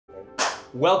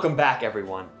Welcome back,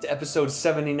 everyone, to episode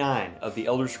 79 of the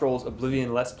Elder Scrolls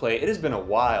Oblivion Let's Play. It has been a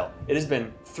while. It has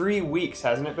been 3 weeks,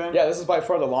 hasn't it been? Yeah, this is by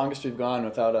far the longest we've gone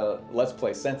without a Let's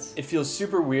Play since. It feels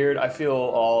super weird. I feel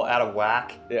all out of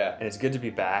whack. Yeah. And it's good to be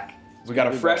back. We got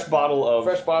a fresh bottle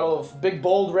of Big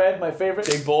Bold Red, my favorite.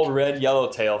 Big Bold Red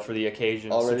Yellowtail for the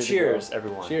occasion. All so ready to cheers, go.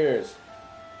 everyone. Cheers.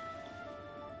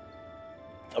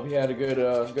 Hope you had a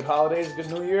good holidays, good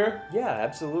New Year. Yeah,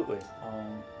 absolutely.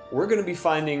 We're going to be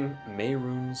finding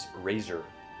Mehrunes Razor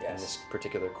in this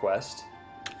particular quest.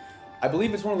 I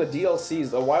believe it's one of the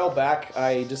DLCs. A while back,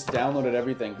 I just downloaded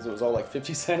everything because it was all like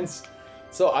 50 cents.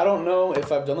 So I don't know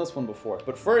if I've done this one before.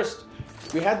 But first,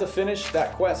 we had to finish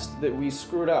that quest that we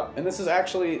screwed up. And this is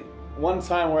actually one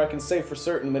time where I can say for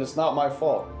certain that it's not my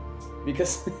fault.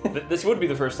 Because... This would be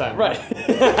the first time. Right.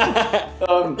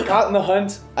 Caught in the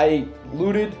hunt, I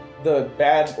looted the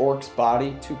bad orc's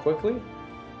body too quickly.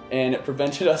 And it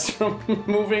prevented us from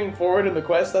moving forward in the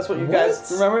quest. That's what you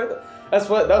guys remember? That's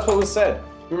what was said.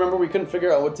 Remember, we couldn't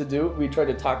figure out what to do. We tried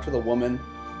to talk to the woman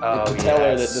to tell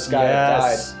her that this guy had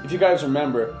died. If you guys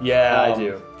remember. Yeah, I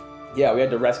do. Yeah, we had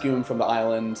to rescue him from the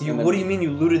island. What do you mean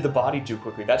you looted the body too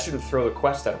quickly? That should have thrown the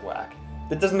quest out of whack.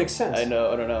 That doesn't make sense. I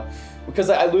know, I don't know. Because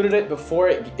I looted it before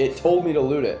it told me to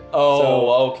loot it. Oh, so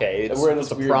okay. It's supposed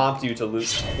to prompt you to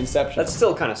loot. Inception. That's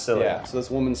still kind of silly. Yeah, so this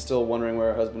woman's still wondering where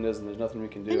her husband is and there's nothing we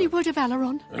can do. Any word of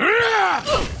Valeron?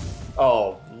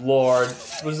 Oh, Lord.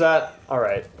 Was that...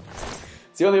 Alright.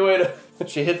 It's the only way to...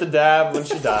 She hit the dab when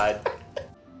she died.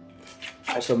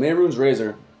 So Mehrunes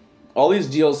Razor. All these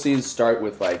DLCs start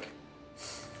with, like...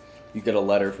 You get a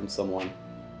letter from someone.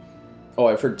 Oh,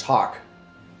 I've heard talk.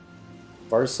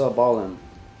 Varsa Balim.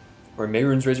 Where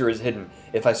Mehrunes Razor is hidden.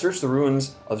 If I search the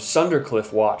ruins of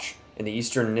Sundercliff Watch in the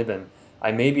eastern Niben,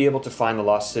 I may be able to find the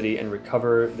lost city and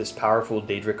recover this powerful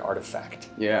Daedric artifact.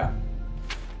 Yeah.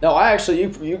 No, I actually,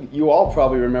 you all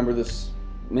probably remember this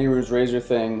Mehrunes Razor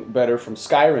thing better from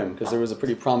Skyrim, because there was a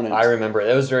pretty prominent... I remember it.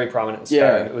 It was very prominent in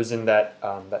Skyrim. Yeah. It was in that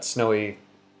that snowy...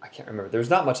 I can't remember. There was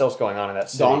not much else going on in that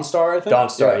city. Dawnstar, I think?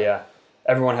 Dawnstar, yeah.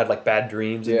 Everyone had like bad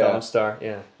dreams in Dawnstar,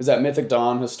 yeah. Is that Mythic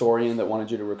Dawn historian that wanted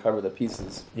you to recover the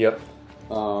pieces? Yep.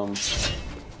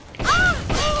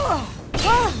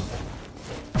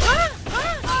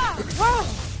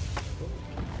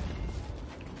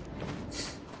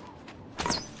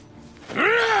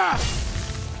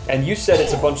 And you said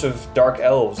it's a bunch of dark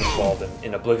elves involved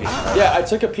in Oblivion, right? Yeah, I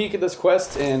took a peek at this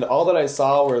quest, and all that I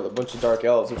saw were a bunch of dark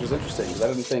elves, which was interesting, because I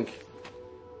didn't think...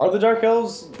 Are the dark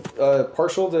elves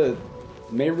partial to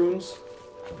Mehrunes?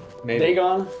 Maybe.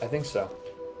 Dagon? I think so.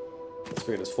 Let's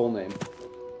forget his full name.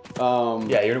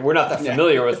 Yeah, we're not that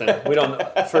familiar with him. We don't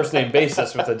first name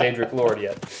basis with the Daedric Lord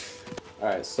yet.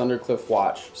 Alright, Sundercliff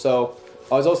Watch. So,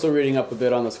 I was also reading up a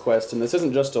bit on this quest, and this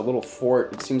isn't just a little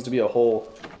fort, it seems to be a whole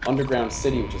underground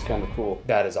city, which is kind of cool.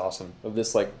 That is awesome. Of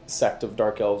this, like, sect of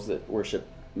dark elves that worship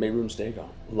Mehrunes Dagon.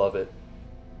 Love it.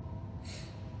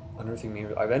 Unearthing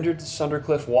Mehrunes. I've entered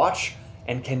Sundercliff Watch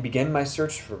and can begin my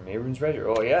search for Mehrunes Razor.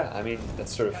 Oh yeah, I mean,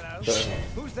 that's sort of the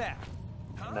Who's that?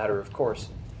 matter of course.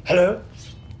 Hello?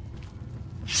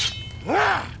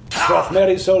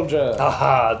 Drothmeri soldier!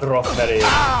 Haha, Drothmeri.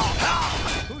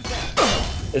 Who's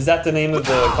that? Is that the name of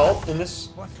the cult in this?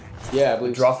 What's that? Yeah, I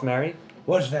believe so. Drothmeri?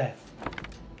 What's that?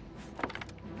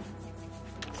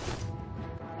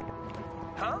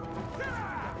 Huh?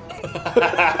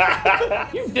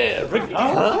 You dare, Ricky!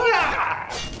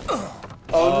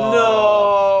 Oh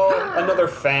no! Another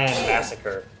fan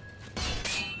massacre.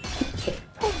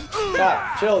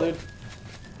 Stop, chill, dude.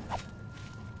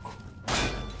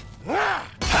 Man,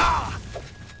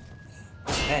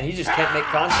 he just can't make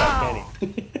contact, can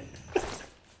he?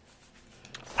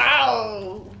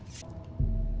 Ow!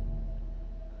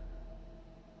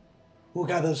 Who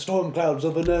gathers storm clouds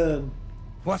of an urn?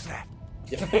 What's that?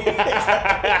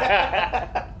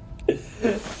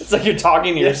 It's like you're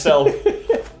talking to yourself.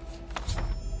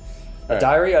 The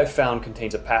diary I've found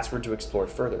contains a password to explore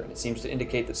further, and it seems to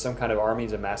indicate that some kind of army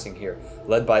is amassing here,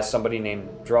 led by somebody named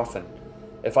Drothin.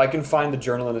 If I can find the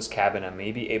journal in his cabin, I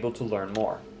may be able to learn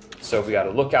more. So we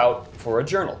gotta look out for a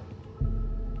journal.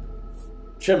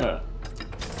 Chimmer.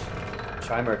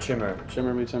 Chimer, Chimmer.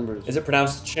 Chimmer me timbers. Is it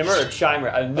pronounced Chimmer or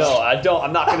Chimer? No, I don't.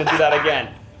 I'm not gonna do that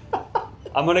again.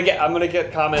 I'm gonna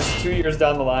get comments 2 years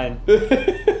down the line,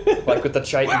 like with the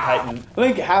Chitin Titan. I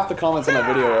think half the comments on that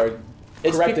video are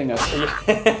correcting us for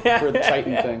the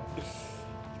Chitin thing.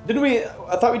 Didn't we?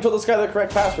 I thought we told this guy the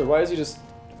correct password. Why is he just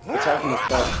attacking us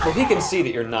back? Well, he can see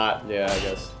that you're not. Yeah, I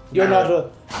guess. You're not a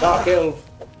dark elf.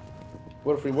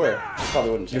 What if we were? We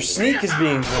probably wouldn't. Your sneak is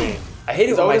being drained. I hate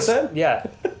it Is that when what my it said? Yeah,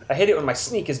 I hate it when my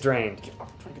sneak is drained. I'm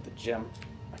trying to get the gem.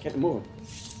 I can't move him.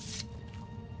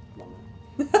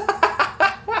 Come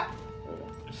on.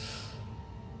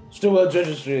 Steward's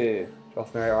registry.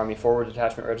 Drothmeri Army Forward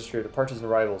Detachment Registry, Departures and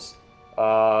Arrivals.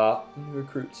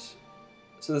 Recruits.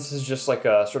 So this is just like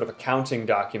a sort of a counting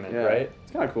document, right?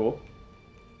 It's kind of cool.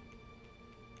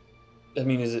 I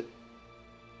mean, is it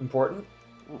important?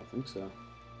 I don't think so.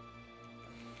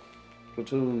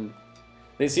 Platoon.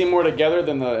 They seem more together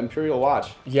than the Imperial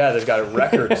Watch. Yeah, they've got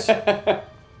records.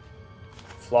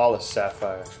 Flawless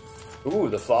Sapphire. Ooh,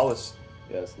 the Flawless.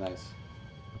 Yeah, it's nice.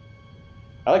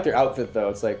 I like their outfit, though.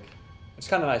 It's like... It's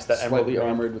kind of nice, that slightly emerald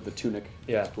armored with the tunic.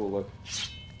 Yeah. It's a cool look.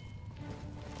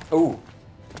 Ooh.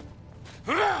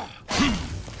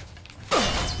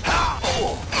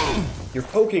 Your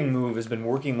poking move has been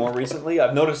working more recently.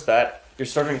 I've noticed that. You're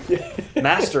starting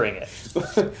mastering it.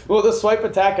 Well, the swipe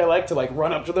attack, I like to like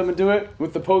run up to them and do it.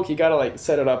 With the poke, you gotta like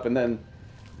set it up and then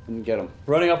get them.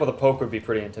 Running up with a poke would be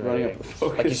pretty intimidating. Running up with a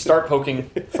poke Like you start poking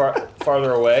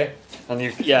farther away, and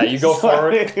you go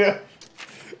forward.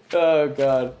 Oh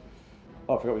god.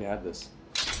 Oh, I forgot we had this.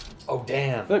 Oh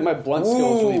damn. I feel like my blunt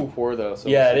skills are really poor though. So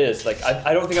yeah, it is. Like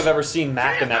I don't think I've ever seen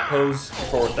Mac in that pose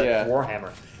before with that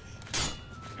Warhammer.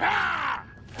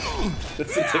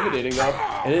 That's intimidating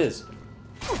though. It is.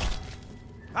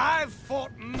 I've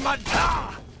fought mud.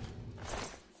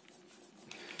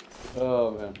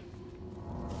 Oh man.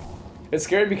 It's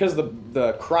scary because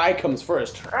the cry comes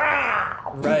first.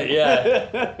 Right,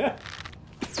 yeah.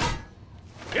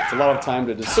 It's a lot of time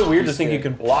to just... It's so weird to think you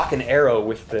can block an arrow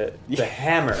with the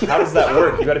hammer. How does that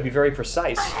work? You gotta be very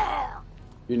precise.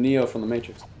 You're Neo from the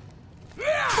Matrix.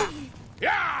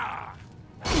 Yeah,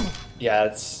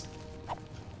 it's...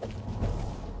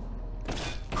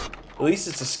 At least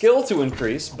it's a skill to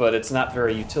increase, but it's not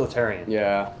very utilitarian.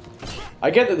 Yeah.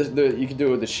 I get that you can do it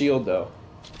with the shield, though.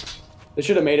 They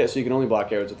should have made it so you can only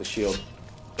block arrows with the shield. It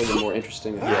would have been more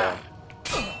interesting. Yeah.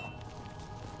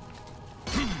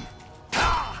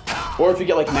 Or if you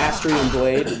get, like, Mastery and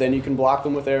Blade, then you can block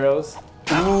them with arrows.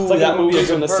 Ooh, It's like that the would be a movies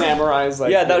good when the perk. samurais,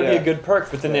 like... Yeah, that would be a good perk,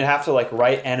 but then they'd have to, like,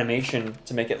 write animation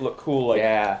to make it look cool, like...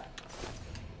 Yeah.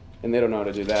 And they don't know how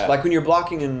to do that. Like when you're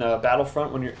blocking in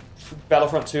Battlefront, when you're...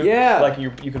 Battlefront 2? Yeah. Like you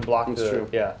can block That's the... true.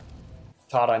 Yeah.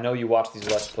 Todd, I know you watch these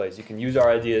Let's Plays. You can use our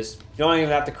ideas. You don't even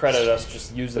have to credit us,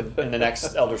 just use them in the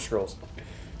next Elder Scrolls.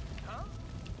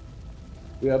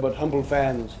 We are but humble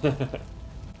fans.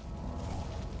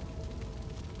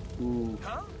 Ooh.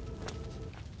 Oh!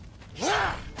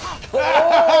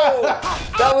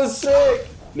 That was sick!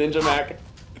 Ninja Mac.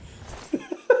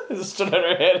 Just stood on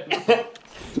her head.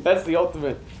 That's the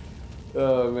ultimate.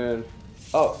 Oh, man.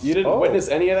 Oh, you didn't witness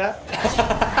any of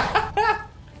that?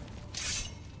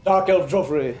 Dark Elf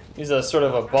Joffrey. He's a sort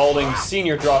of a balding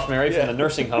senior Drothmeri from the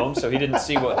nursing home, so he didn't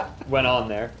see what went on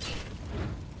there.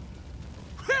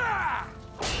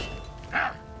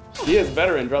 He is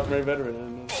veteran, Drothmeri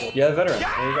veteran. Yeah, veteran.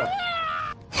 There you go.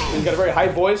 He's got a very high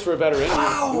voice for a veteran.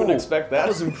 Wow! You wouldn't expect that. That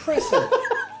was impressive.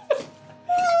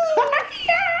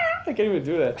 I can't even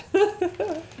do that.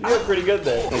 You did pretty good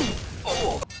there.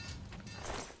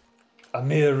 A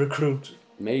mere recruit.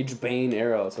 Mage Bane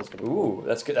arrow. That's good. Ooh,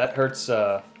 that's good. That hurts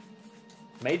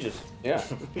mages. Yeah.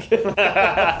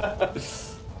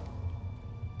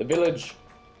 The village.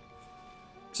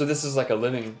 So this is like a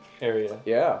living area.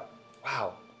 Yeah.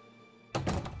 Wow.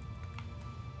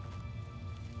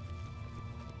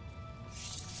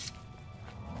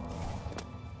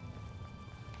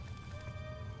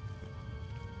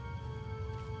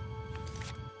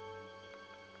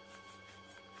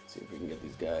 See if we can get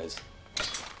these guys.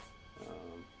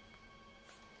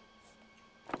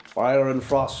 Fire and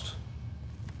frost.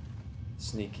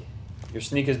 Sneaky. Your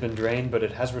sneak has been drained, but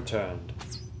it has returned.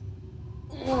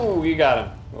 Ooh, you got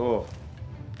him. Oh.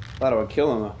 Thought I would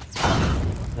kill him.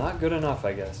 Not good enough,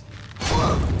 I guess.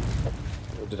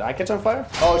 Did I catch on fire?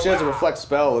 Oh, she has a reflect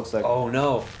spell, looks like. Oh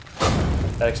no.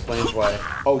 That explains why.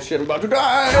 Oh shit, I'm about to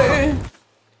die!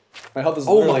 My health is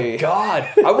Oh literally... my god!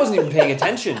 I wasn't even paying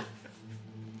attention.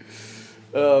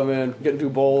 Oh man, getting too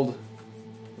bold.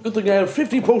 Good thing I have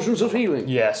 50 potions of healing.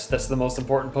 Yes, that's the most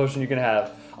important potion you can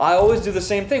have. I always do the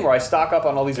same thing where I stock up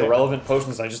on all these irrelevant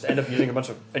potions and I just end up using a bunch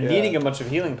of needing a bunch of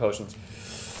healing potions.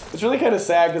 It's really kind of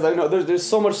sad because I know there's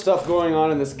so much stuff going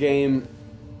on in this game.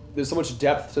 There's so much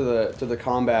depth to the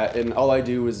combat, and all I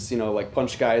do is, you know, like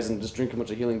punch guys and just drink a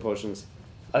bunch of healing potions.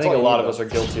 I think a lot of us are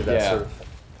guilty of that sort of.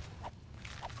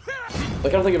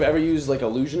 Like I don't think I've ever used like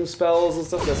illusion spells and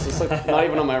stuff. That's just like not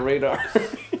even on my radar.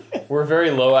 We're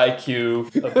very low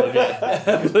IQ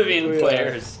Oblivion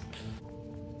players.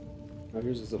 Oh,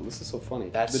 here's this is so funny.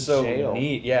 That's the so jail.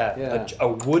 neat. Yeah, Yeah. A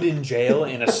wooden jail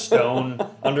in a stone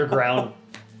underground.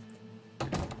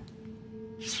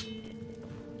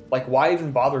 Like, why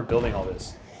even bother building all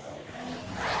this?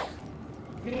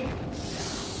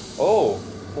 Oh,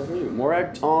 What are you?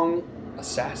 Morag Tong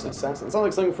assassin. Assassin. It sounds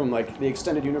like something from like the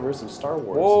extended universe of Star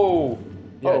Wars. Whoa.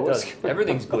 Yeah, Oh, it what's does. going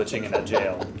Everything's glitching in that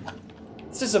jail.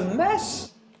 This is a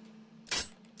mess.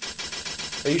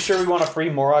 Are you sure we want to free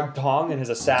Morag Tong and his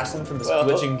assassin from this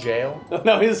glitching jail?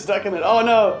 No, he's stuck in it. Oh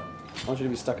no! I want you to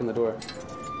be stuck in the door.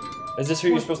 Is this who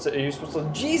you're supposed to? Are you supposed to?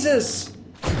 Jesus!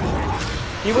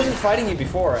 He wasn't fighting you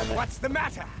before, I mean. What's the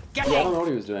matter? Get Yeah, I don't know what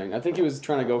he was doing. I think he was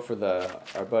trying to go for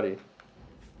our buddy.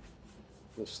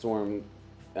 The storm.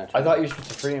 I thought you were supposed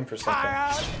to free him for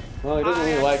something. Well, he doesn't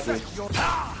really like me.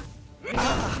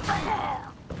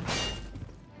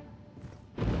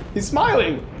 He's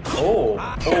smiling! Oh,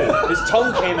 his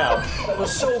tongue came out. That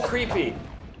was so creepy.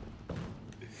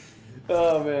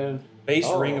 Oh man. Base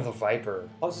ring of the Viper.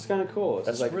 Oh, this is kind of cool. This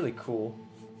That's is like, really cool.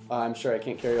 I'm sure I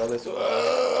can't carry all this.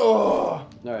 Oh.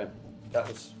 Alright. That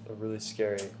was really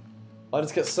scary. I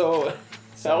just get so...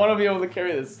 I want to be able to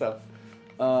carry this stuff.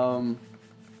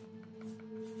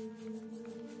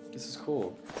 This is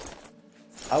cool.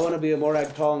 I want to be a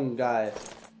Morag Tong guy.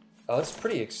 Oh, it's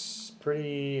pretty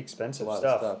expensive A lot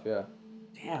stuff. of stuff,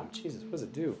 yeah. Damn, Jesus, what does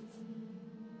it do?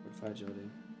 Fortified agility.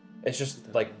 It's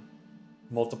just like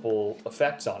multiple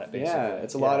effects on it, basically. Yeah,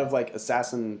 it's a lot of like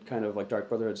assassin kind of like Dark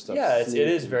Brotherhood stuff. Yeah, it Sneak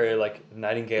is and- very like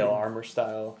Nightingale armor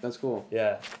style. That's cool.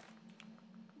 Yeah.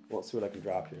 Well, let's see what I can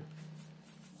drop here.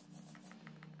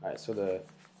 Alright, so the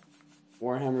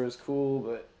Warhammer is cool,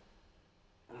 but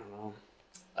I don't know.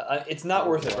 It's not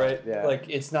worth it, right? Yeah. Like,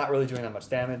 it's not really doing that much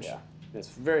damage. Yeah. It's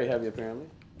very heavy apparently.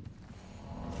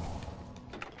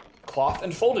 Cloth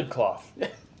and folded cloth.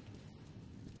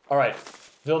 Alright,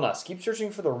 Vilnas, keep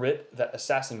searching for the writ that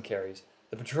assassin carries.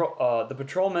 The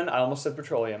patrolmen, I almost said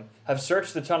petroleum, have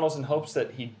searched the tunnels in hopes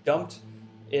that he dumped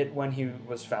it when he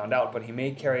was found out, but he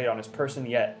may carry it on his person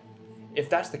yet. If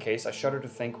that's the case, I shudder to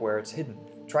think where it's hidden.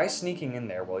 Try sneaking in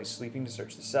there while he's sleeping to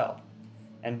search the cell.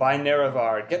 And by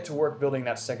Nerevar, get to work building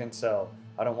that second cell.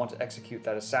 I don't want to execute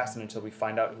that assassin until we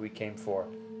find out who he came for.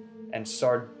 And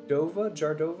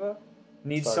Jardova?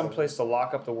 Needs some place to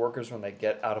lock up the workers when they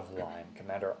get out of line.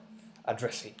 Commander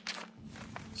Adressi.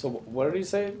 So what did he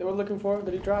say they were looking for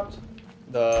that he dropped?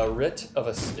 The writ of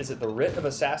is it the writ of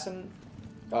assassin?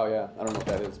 Oh yeah, I don't know what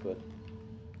that is, but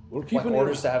we're Like keeping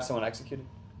orders to have someone executed?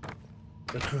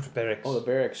 Recruit barracks. Oh, the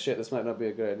barracks. Shit, this might not be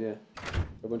a good idea.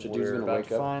 A bunch of dudes We're are gonna about wake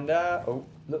to up. find out. Oh,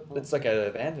 look, it's like an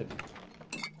abandoned.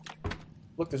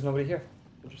 Look, there's nobody here.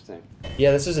 Interesting.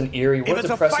 Yeah, this is an eerie, what a it's a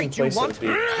depressing fight you place it would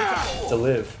be to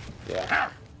live. Yeah.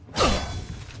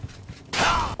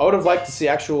 I would have liked to see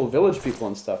actual village people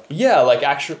and stuff. Yeah, like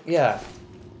actual, yeah.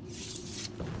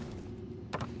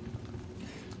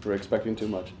 We're expecting too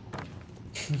much.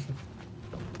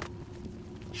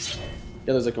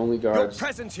 Yeah, there's like only Your guards.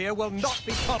 presence here will not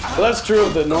be tolerated. Well, that's true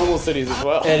of the normal cities as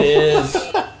well. It is.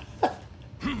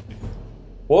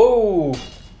 Whoa.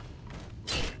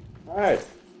 Alright.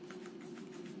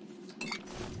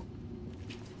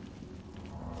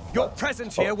 Your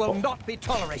presence here will not be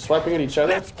tolerated. Swiping at each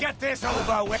other. Let's get this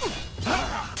over with.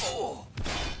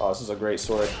 Oh, this is a great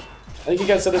sword. I think you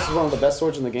guys said this is one of the best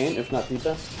swords in the game, if not the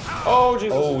best. Oh,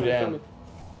 Jesus. Oh, this is damn. coming.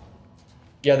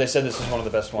 Yeah, they said this is one of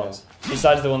the best ones.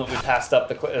 Besides the one that we passed up,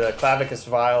 the Clavicus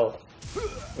Vial.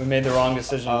 We made the wrong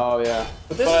decision. Oh, yeah.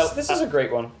 But this is a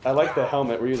great one. I like the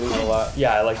helmet. We're using it a lot.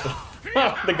 Yeah, I like the,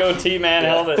 the goatee man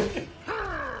helmet.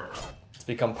 It's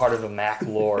become part of the Mac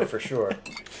lore for sure.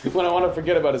 When I want to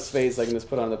forget about his face, I can just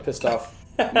put on the pissed off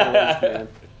man.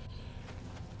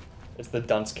 It's the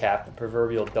dunce cap, the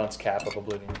proverbial dunce cap of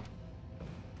Oblivion.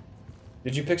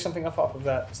 Did you pick something up off of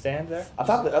that stand there? I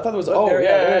thought it was. Look Oh, there, yeah,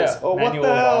 yeah, there yeah. is. Oh, Manual what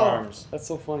the of hell? Arms. That's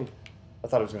so funny. I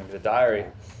thought it was going to be the diary.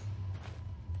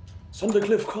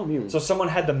 Sundercliff Commune. So someone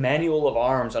had the Manual of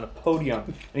Arms on a podium,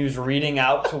 and he was reading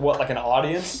out to what, like an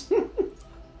audience?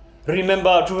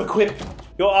 Remember to equip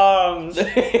your arms.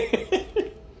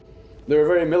 They're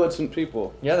very militant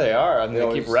people. Yeah, they are. I mean, they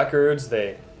always- keep records.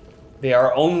 They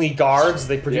are only guards.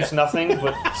 They produce nothing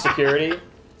but security.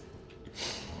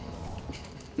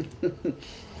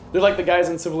 They're like the guys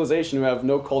in Civilization who have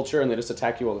no culture and they just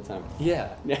attack you all the time. Yeah.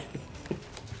 Yeah.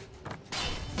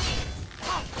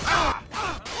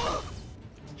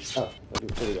 Oh,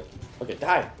 there we go. Okay,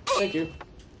 die. Thank you.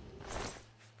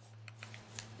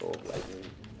 Gold lightning.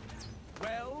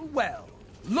 Well, well.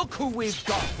 Look who we've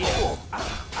got here.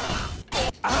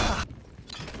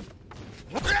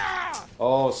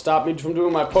 Oh, stop me from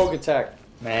doing my poke attack.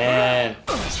 Man.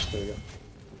 There we go.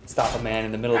 Stop a man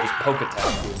in the middle of his poke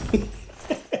attack, dude.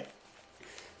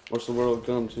 What's the world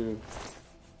come to?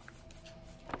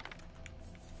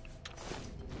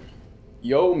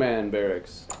 Yo Man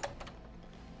Barracks.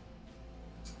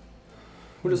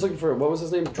 We're just looking for, what was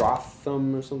his name?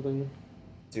 Drothum or something?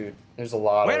 Dude, there's a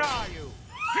lot Where of... are you?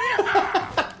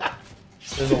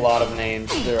 There's a lot of names.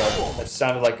 There are. That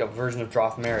sounded like a version of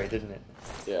Drothmary, didn't it?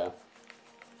 Yeah.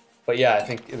 But yeah, I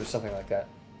think it was something like that.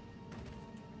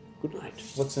 Good night.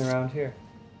 What's around here?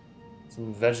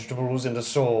 Some vegetables and a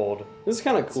sword. This is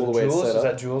kind of cool the way Jules? it's set Is up.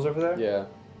 that Jules over there? Yeah.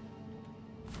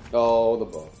 Oh, the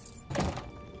bow.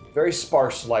 Very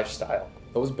sparse lifestyle.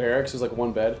 Those barracks is like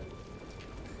one bed.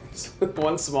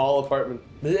 One small apartment.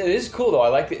 It is cool though. I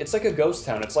like it. It's like a ghost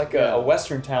town. It's like Yeah. a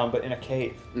western town, but in a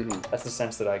cave. Mm-hmm. That's the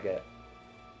sense that I get.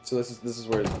 So this is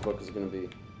where the book is gonna be.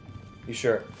 You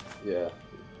sure? Yeah.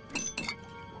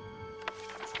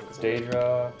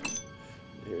 Daedra.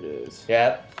 Here it is.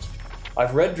 Yeah.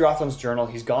 I've read Drothon's journal.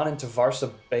 He's gone into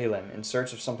Varsa Balin in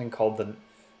search of something called the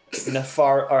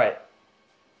Nefar. All right.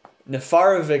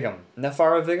 Nefaravigam.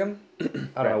 Nefaravigam?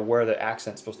 I don't know where the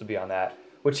accent's supposed to be on that.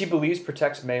 Which he believes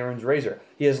protects Mehrunes Razor.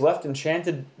 He has left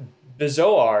enchanted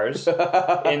bezoars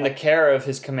in the care of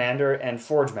his commander and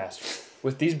forge master.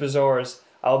 With these bezoars,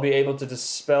 I'll be able to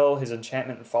dispel his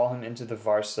enchantment and follow him into the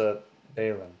Varsa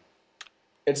Balin.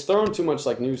 It's throwing too much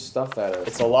like new stuff at us.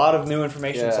 It's a lot of new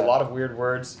information. It's a Yeah. lot of weird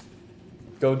words.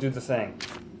 Go do the thing.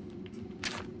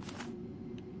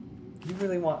 You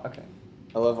really want... Okay.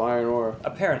 I love iron ore.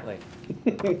 Apparently.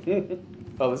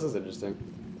 Oh, this is interesting.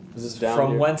 Is this down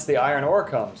From here? whence the iron ore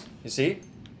comes. You see?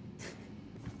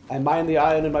 I mine the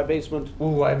iron in my basement.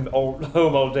 Ooh, I'm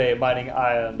home all day mining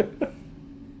iron.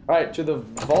 Alright, to the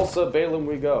Valsa Balaam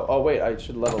we go. Oh wait, I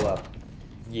should level up.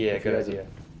 Yeah, If good he has idea.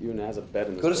 Even has a bed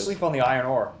in this Go to place. sleep on the iron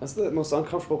ore. That's the most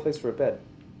uncomfortable place for a bed.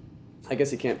 I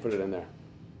guess you can't put it in there.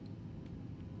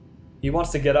 He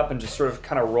wants to get up and just sort of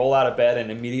kind of roll out of bed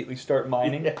and immediately start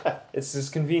mining. Yeah. It's as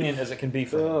convenient as it can be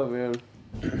for him. Oh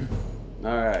man.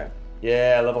 Alright.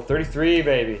 Yeah, level 33,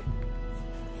 baby.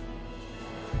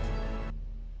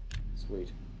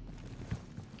 Sweet.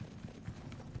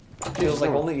 Feels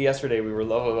like only yesterday we were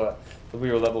level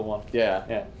 1. Yeah.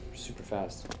 Yeah. Super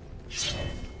fast.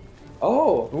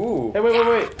 Oh! Ooh. Hey,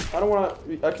 wait. I don't wanna...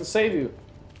 I can save you.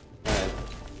 Alright.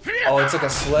 Oh, it's like a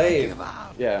slave.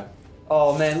 Yeah.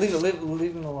 Oh man, leave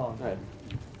him alone.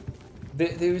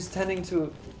 Alright. He was tending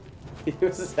to He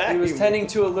was attacking he was me. tending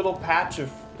to a little patch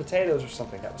of potatoes or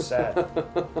something. That was sad.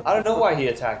 I don't know why he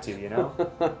attacked you. You know,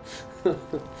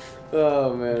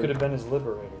 Oh man. could have been his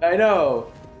liberator. I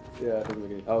know. Yeah. It doesn't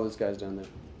make any... Oh, this guy's down there.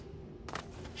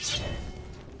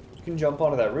 You can jump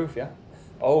onto that roof, yeah.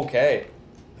 Okay.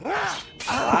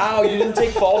 Wow, you didn't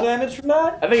take fall damage from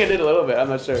that? I think I did a little bit. I'm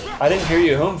not sure. I didn't hear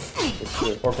you humph It's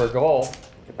true. or for goal.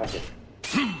 Get back here.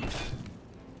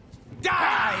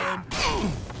 Die!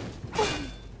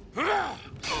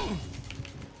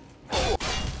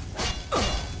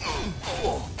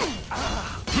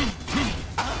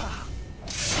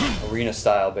 Arena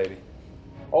style, baby.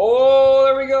 Oh,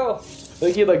 there we go. I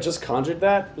think he like just conjured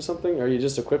that or something, or you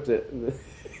just equipped it.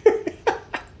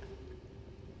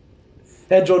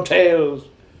 Heads or tails.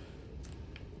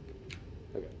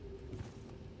 Okay.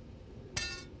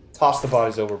 Toss the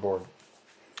bodies overboard.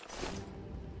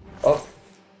 Oh.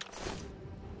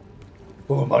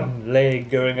 Boom, one leg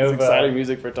going It's over. exciting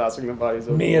music for tossing the bodies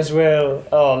over. Me as well.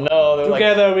 Oh no, they're like...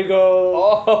 Together we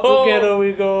go. Oh. Together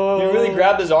we go. You really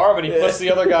grabbed his arm and he Yeah. puts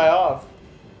the other guy off.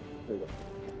 There you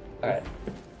Alright,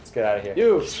 let's get out of here. go.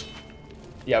 You.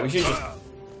 Yeah, we should just... What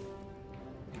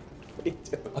are you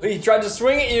doing? Oh, he tried to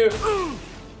swing at you!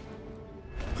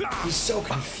 He's so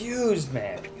confused,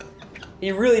 man.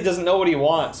 He really doesn't know what he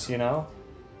wants, you know?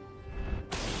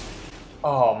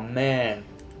 Oh, man.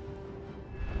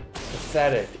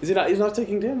 Pathetic. Is he not? He's not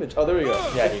taking damage. Oh, there we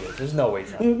go. Yeah, he is. There's no way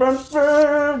he's not.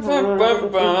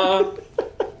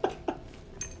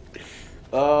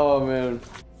 Oh man.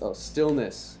 Oh,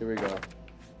 stillness. Here we go.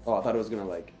 Oh, I thought it was gonna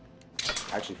like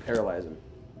actually paralyze him.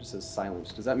 It just says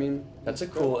silence. Does that mean? That's a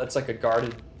cool... It's like a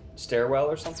guarded stairwell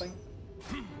or something?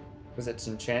 Because it's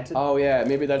enchanted? Oh yeah,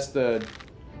 maybe that's the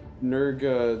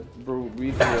Nurga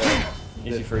Bruithia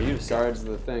Easy that for you to say. guards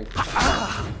the thing.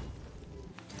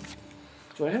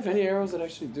 Do I have any arrows that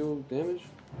actually do damage?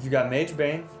 You got Mage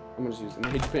Bane. I'm gonna just use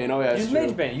Mage Bane. Oh yeah, Use it's true.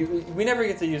 Mage Bane. We never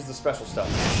get to use the special stuff.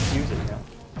 Just use it, you know?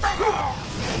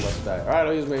 Let's die. Alright,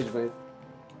 I'll use Mage Bane.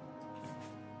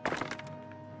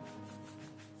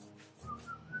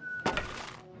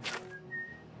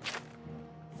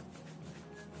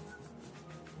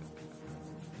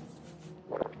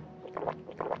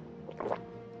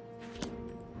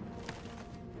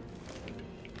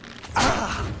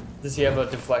 Does he have a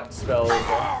deflect spell as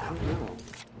well? I don't know.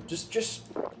 Just...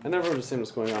 I never understand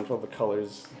what's going on with all the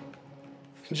colors.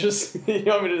 Just, you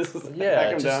want me to just Yeah,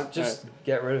 hack him down? just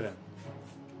get rid of him.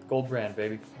 Gold brand,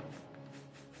 baby.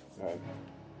 Alright.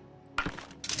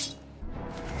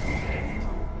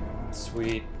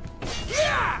 Sweet.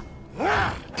 Yeah!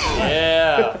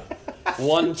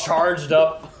 One charged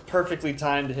up, perfectly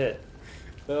timed hit.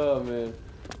 Oh, man.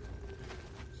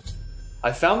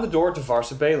 I found the door to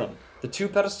Varsa Balaam. The 2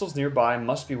 pedestals nearby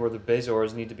must be where the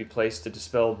Bezors need to be placed to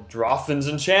dispel Droffin's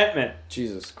enchantment.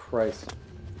 Jesus Christ.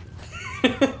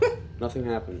 Nothing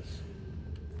happens.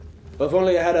 But if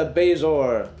only I had a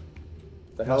Bezor.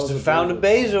 The hell Must have found a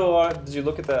Bezor. Did you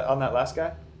look at on that last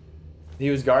guy? He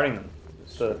was guarding them.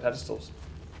 The pedestals.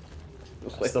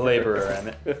 That's the laborer,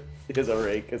 Emmett. He has a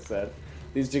rake, it's sad.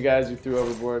 These 2 guys you threw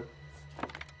overboard.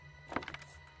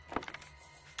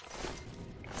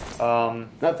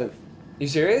 Nothing. You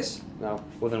serious? No.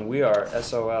 Well, then we are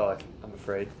SOL, I'm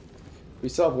afraid. We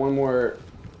still have one more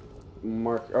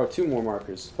marker. Oh, 2 more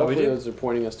markers. Oh, we Hopefully do? those are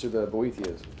pointing us to the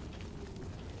Boethias.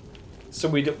 So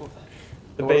we do...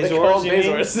 The What are they called? Bezors, you mean?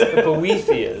 Bezors. The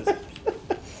Boethias.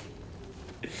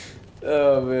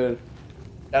 Oh, man.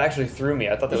 That actually threw me.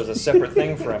 I thought that was a separate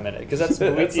thing for a minute. Because that's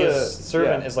Boethia's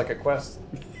servant is like a quest.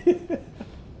 Here,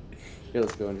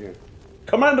 let's go in here.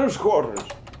 Commander's quarters.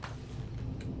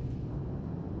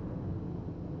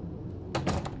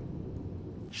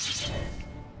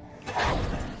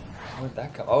 Where'd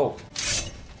that come? Oh.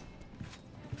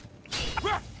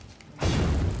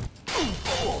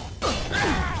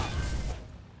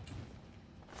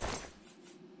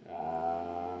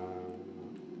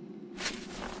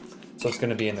 So it's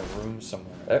gonna be in the room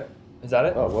somewhere. There. Is that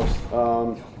it? Oh, whoops.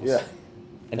 Yeah.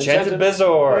 Enchanted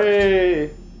Bezor!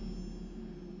 Hey!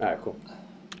 Alright, cool.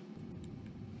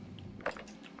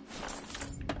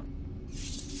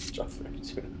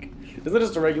 Isn't it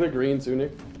just a regular green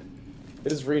tunic? They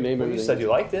just rename Well, everything. you said you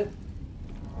liked it.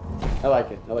 I like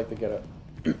it. I like the getup.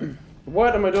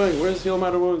 What am I doing? Where's heal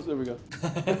minor wounds? There we go.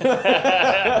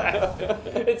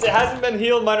 It hasn't been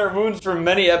healed minor wounds for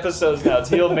many episodes now. It's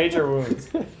healed major wounds.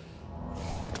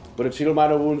 But it's heal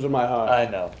minor wounds in my heart. I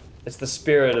know. It's the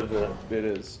spirit of the It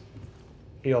is.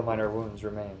 heal minor wounds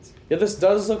remains. Yeah, this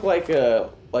does look like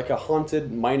a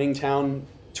haunted mining town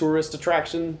tourist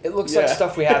attraction. It looks like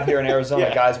stuff we have here in Arizona,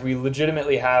 Yeah. guys. We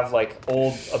legitimately have like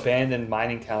old abandoned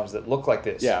mining towns that look like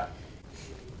this. Yeah.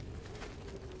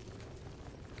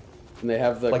 And they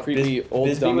have the Like creepy old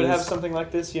Bisbee dummies. would have something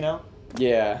like this, you know?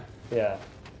 Yeah. Yeah.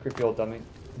 Creepy old dummy.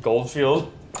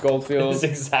 Goldfield. Goldfield. It's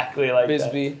exactly like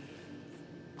Bisbee.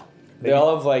 They Maybe-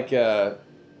 all have like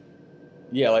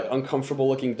like uncomfortable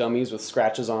looking dummies with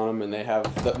scratches on them, and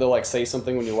they'll like say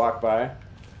something when you walk by.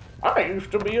 I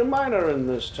used to be a miner in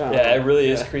this town. that. Yeah, it really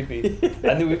is creepy. And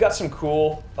then we've got some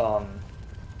cool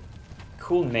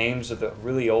cool names of the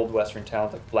really old western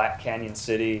towns like Black Canyon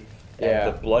City and Yeah.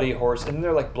 the Bloody Horse. Isn't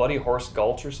there like Bloody Horse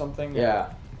Gulch or something? Yeah.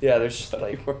 Yeah, there's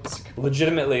like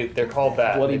legitimately they're called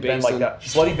that. Bloody They've been Basin. like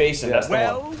that. Bloody Basin, Yeah. that's the one.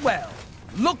 Well, well,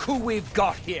 look who we've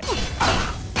got here.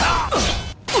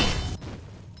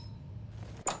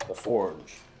 The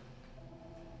Forge.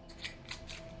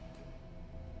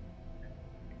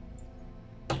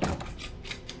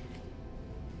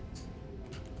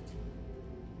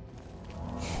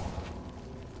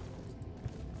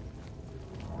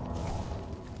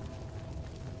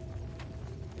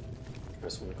 I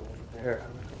just want to go over there.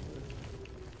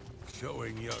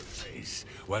 Showing your face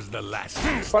was the last.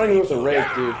 Fighting with a rake,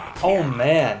 dude. Oh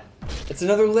man. It's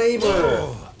another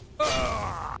laborer.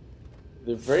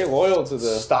 They're very loyal to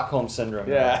the. Stockholm syndrome.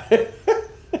 Yeah.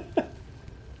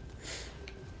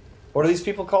 What are these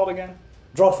people called again?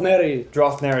 Drothneri.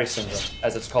 Drothneri syndrome,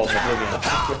 as it's called in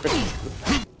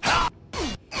Oblivion.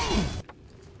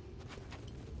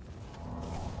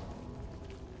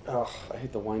 Oh, I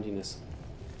hate the windiness.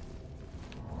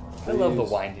 I love the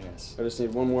Please. windiness. I just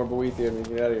need one more Boethia and we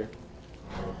can get out of here.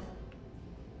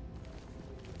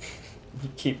 You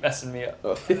keep messing me up.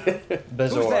 Oh.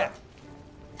 Bezor. Who's that?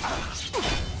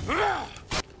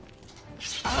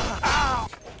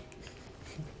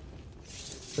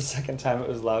 The second time it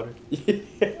was louder.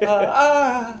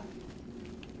 The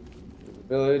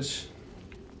village.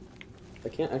 I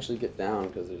can't actually get down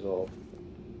because there's all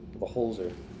the holes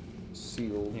are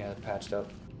sealed. Yeah, patched up.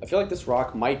 I feel like this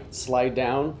rock might slide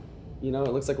down. You know,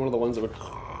 it looks like one of the ones that would.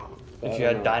 If you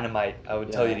had dynamite, I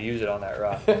would tell you Yeah. to use it on that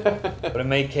rock. But it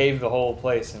may cave the whole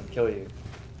place and kill you.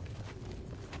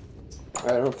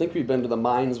 Alright, I don't think we've been to the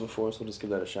mines before, so we'll just give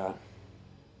that a shot.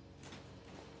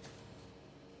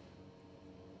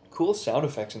 Cool sound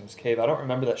effects in this cave. I don't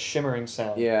remember that shimmering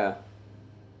sound. Yeah.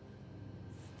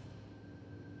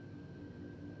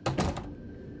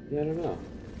 Yeah, I don't know.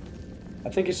 I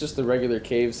think it's just the regular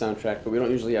cave soundtrack, but we don't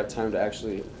usually have time to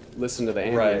actually listen to the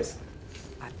ambience.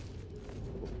 Right.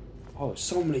 Oh,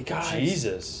 so many guys.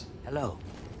 Jesus. Hello.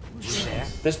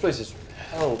 This place is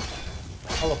hella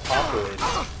populated.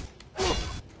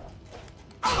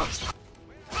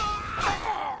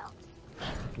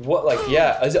 What, like,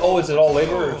 yeah. Is it all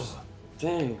laborers?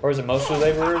 Dang. Or is it mostly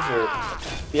laborers? Or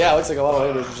Yeah, it looks like a lot of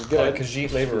laborers, which is good.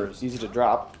 Khajiit laborers. Easy to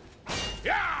drop.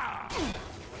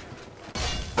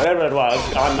 Whatever it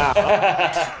was, gone now.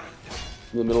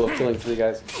 In the middle of killing 3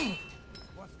 guys.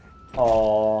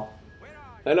 Aww.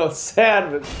 I know, it's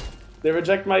sad, but they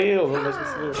reject my heal. What am I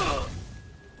supposed to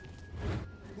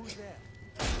do?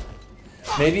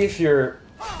 Maybe if your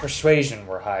persuasion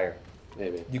were higher,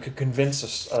 Maybe. you could convince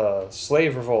a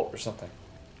slave revolt or something.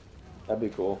 That'd be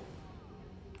cool.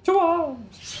 To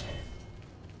arms!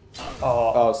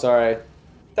 Oh, Oh, sorry.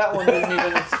 that one didn't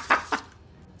even...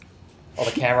 Oh,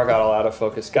 the camera got all out of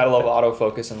focus. Gotta love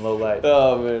autofocus in low light.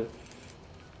 Oh, man.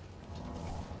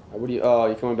 What are you... Oh,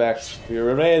 you're coming back for your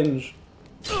revenge.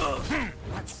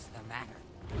 What's the matter?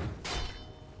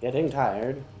 Getting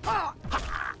tired.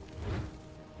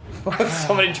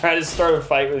 Somebody trying to start a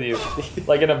fight with you,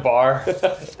 like in a bar.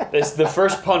 The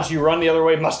first punch you run the other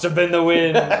way must have been the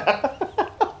wind.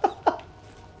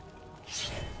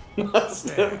 Must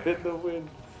have been the wind.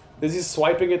 Is he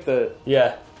swiping at the...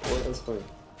 Yeah. Oh, that's funny.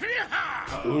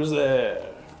 Who's there?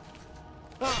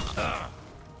 Hello?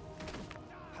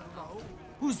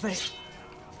 Who's there?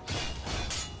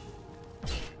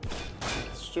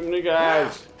 There's too many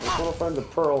guys. I just want to find the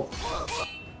pearl.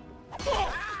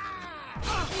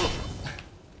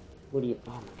 What do you...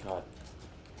 Oh my god.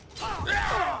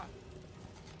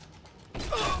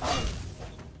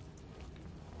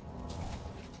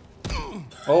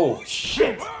 Oh,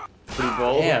 shit. Pretty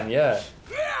bold. Damn, yeah.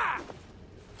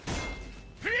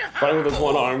 Fighting with his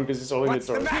one arm because he's holding his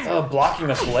sword. Blocking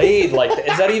the blade, like,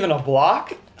 is that even a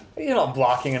block? You're not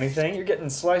blocking anything, you're getting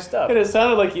sliced up. And it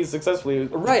sounded like he successfully...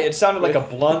 Right, it sounded like a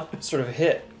blunt sort of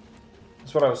hit.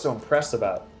 That's what I was so impressed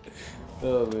about.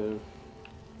 Oh man.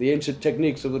 The ancient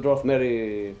techniques of the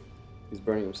Drothmeri. He's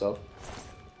burning himself.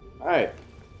 Alright.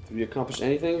 Did we accomplish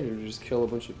anything, or did we just kill a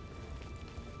bunch of...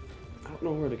 I don't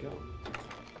know where to go.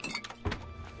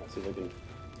 Let's see if I can...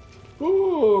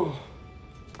 Ooh!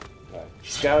 Alright.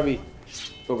 It's gotta be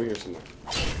over here somewhere.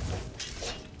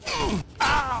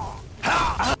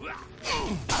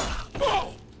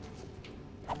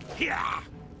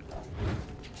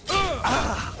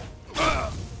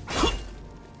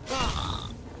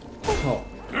 Oh.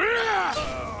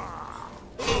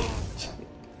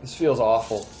 This feels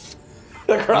awful.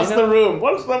 Across You know- the room.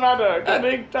 What's the matter?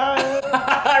 Getting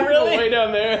tired. Really? Way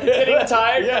down there. Getting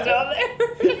tired Yeah. down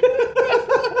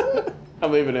there?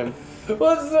 I'm leaving him.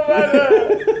 What's the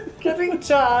matter? Getting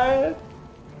tired?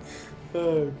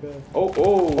 Oh god. Oh.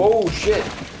 Oh shit.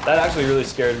 That actually really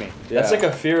scared me. That's Yeah. like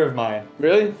a fear of mine.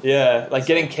 Really? Yeah, like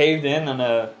getting caved in on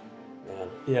a... Man.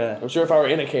 Yeah. I'm sure if I were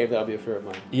in a cave, that would be a fear of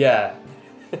mine. Yeah.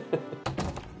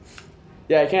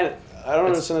 Yeah, I don't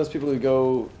understand those people who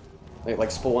go like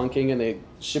spelunking and they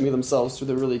shimmy themselves through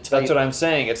the really tight... That's what I'm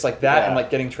saying. It's like that Yeah. and like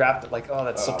getting trapped, like, oh,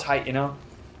 that's so tight, you know?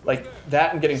 Like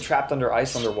that and getting trapped under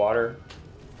ice underwater.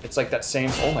 It's like that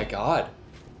same, oh my god.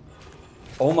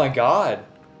 Oh my god.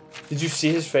 Did you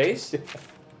see his face?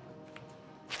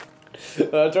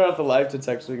 Turn off the live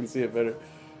detect so we can see it better.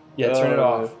 Yeah, turn it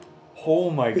off. Oh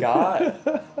my god.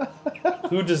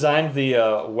 Who designed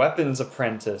the weapons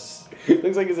apprentice?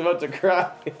 Looks like he's about to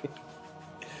cry.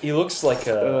 He looks like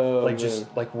Oh, like man. just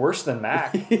like worse than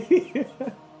Mac.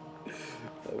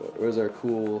 Where's our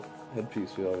cool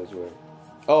headpiece we always wear?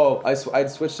 Oh, I'd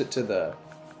switched it to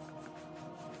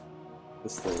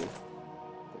this thing.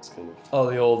 That's kind of... Oh,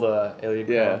 the old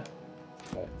alien. Yeah.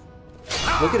 clone.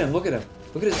 Look at him, look at him.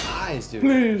 Look at his eyes, dude.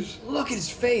 Please. Look at his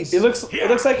face. It looks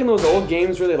like in those old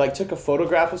games where they like took a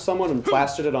photograph of someone and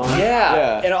plastered it on.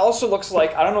 Yeah. And it also looks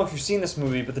like, I don't know if you've seen this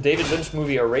movie, but the David Lynch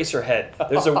movie Eraserhead.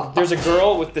 There's a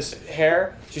girl with this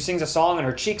hair. She sings a song and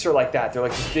her cheeks are like that. They're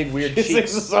like these big weird She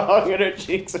cheeks. sings a song and her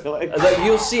cheeks are like...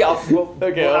 You'll see. We'll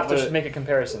Okay, we'll I'll have put to it. make a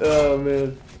comparison. Oh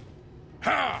man.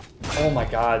 Oh my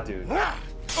god, dude.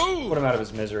 Put him out of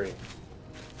his misery.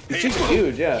 His cheeks are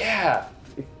huge, yeah. Yeah.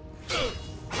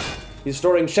 He's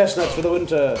storing chestnuts for the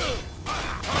winter.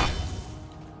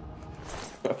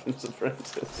 Weapons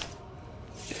apprentice.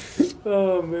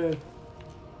 Oh man.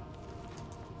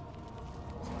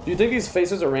 Do you think these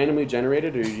faces are randomly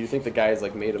generated, or do you think the guys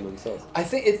like made them themselves? I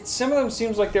think some of them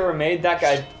seems like they were made. That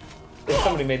guy, if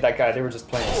somebody made that guy, they were just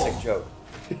playing a sick joke.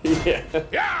 Yeah.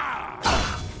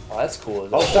 Oh, that's cool.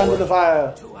 I'll stand in the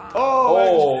fire.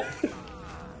 Oh.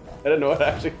 I didn't know it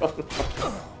actually.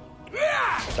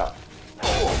 Stop.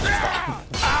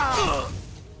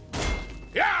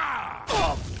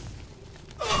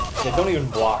 Yeah, don't even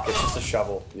block. It's just a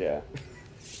shovel. Yeah.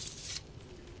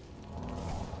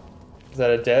 Is that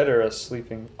a dead or a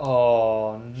sleeping?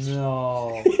 Oh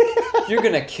no! You're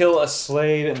gonna kill a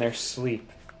slave in their sleep.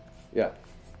 Yeah.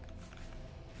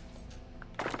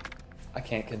 I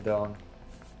can't condone.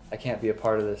 I can't be a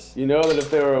part of this. You know that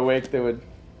if they were awake, they would...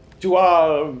 To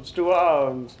arms! To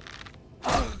arms!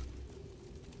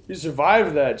 You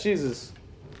survived that, Jesus.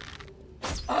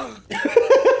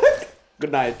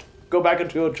 Good night. Go back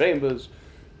into your chambers.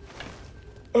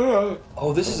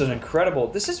 Oh, this is an incredible...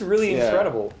 This is really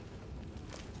incredible.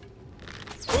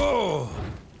 Oh!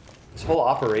 This whole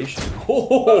operation. You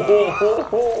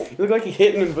look like you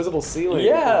hit an invisible ceiling.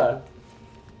 Yeah!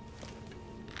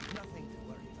 Nothing to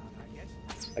worry about, I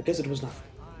guess. I guess it was nothing.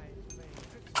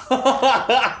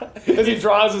 As he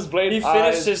draws his blade. He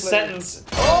finished his sentence.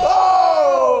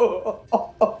 Oh!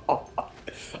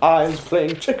 Eyes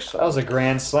playing tricks. That was a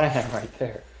grand slam right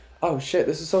there. Oh shit,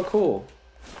 this is so cool.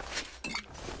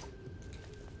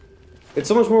 It's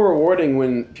so much more rewarding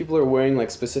when people are wearing like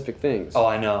specific things. Oh,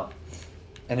 I know.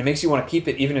 And it makes you want to keep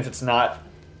it even if it's not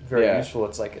very useful.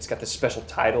 It's like, it's got this special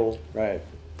title. Right.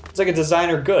 It's like a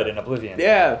designer good in Oblivion.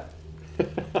 Yeah.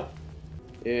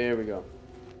 Here we go.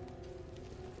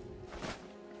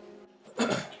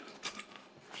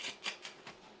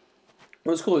 It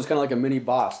was cool. It was kind of like a mini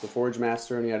boss, the Forge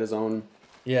Master, and he had his own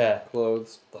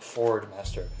clothes. The Forge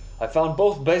Master. I found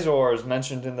both Bezors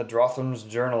mentioned in the Drotham's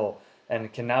journal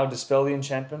and can now dispel the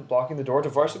enchantment blocking the door to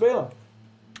Varsabalem.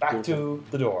 Back to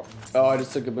the door. Oh, I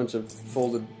just took a bunch of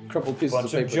folded, crumpled pieces of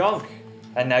paper. Bunch of junk.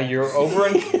 And now you're over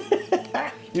and...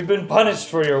 You've been punished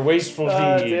for your wasteful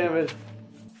deed. Damn it.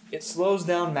 It slows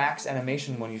down Mac's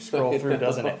animation when you scroll through,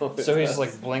 doesn't it? It So he's does.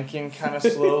 like blinking kind of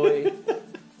slowly.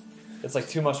 It's like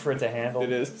too much for it to handle.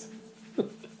 It is.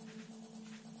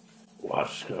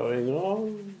 What's going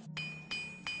on?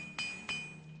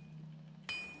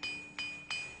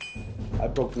 I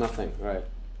broke nothing, right.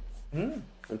 And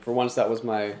for once that was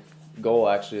my goal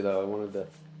actually though. I wanted to...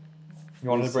 You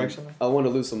wanted to break something? I wanted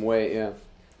to lose some weight, yeah.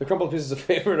 The crumpled pieces of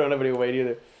paper don't have any weight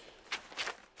either.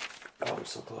 Oh, I'm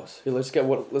so close. Here, let's get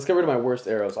rid of my worst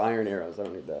arrows. Iron arrows. I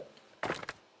don't need that.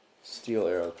 Steel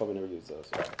arrows. Probably never use those.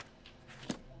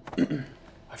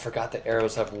 I forgot that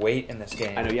arrows have weight in this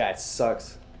game. I know. Yeah, it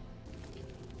sucks.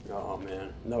 Oh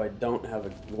man. No, I don't have a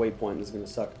waypoint. This is gonna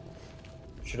suck.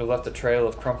 Should have left a trail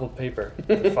of crumpled paper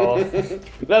to follow.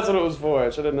 That's what it was for.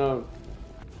 I should have known.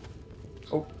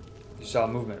 Oh, you saw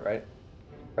movement, right?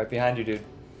 Right behind you, dude.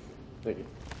 Thank you.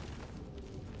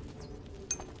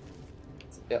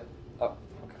 Yep. Oh, okay.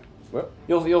 What?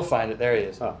 You'll find it. There he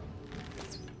is. Oh.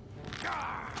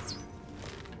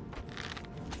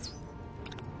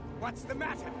 What's the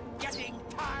matter? Getting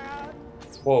tired?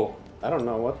 Whoa. I don't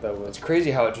know what that was. It's crazy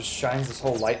how it just shines this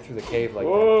whole light through the cave like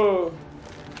Whoa.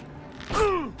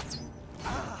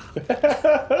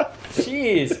 that.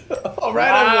 Jeez. Oh, right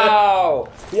on Wow.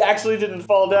 He actually didn't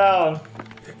fall down.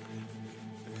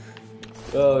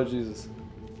 Oh, Jesus.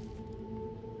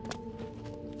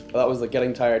 Oh, that was the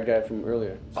getting tired guy from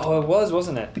earlier. Oh, it was,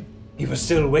 wasn't it? He was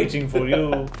still waiting for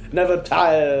you. Never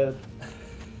tired.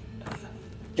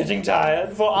 Getting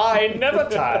tired, for I never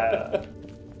tire.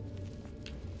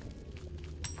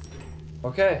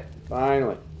 Okay,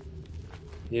 Finally.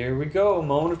 here we go.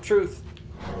 Moment of truth.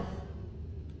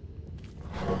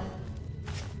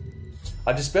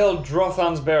 I dispelled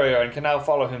Drothan's barrier and can now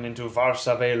follow him into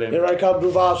Varsabalem. Here I come to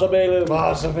Varsabalem.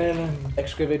 Varsabalem.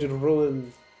 Excavated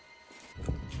ruins.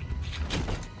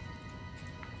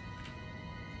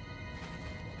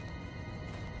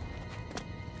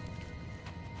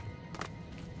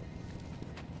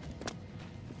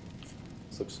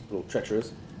 This looks a little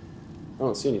treacherous. I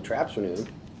don't see any traps or anything.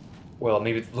 Well,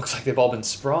 maybe it looks like they've all been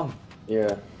sprung.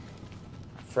 Yeah.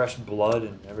 Fresh blood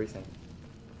and everything.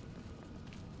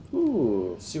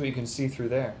 Ooh. Let's see what you can see through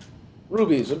there.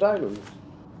 Rubies or diamonds.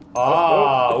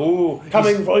 Ah, ooh.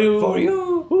 Coming he's- for you. For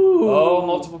you. Ooh. Oh,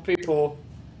 multiple people.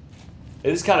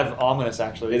 It is kind of ominous,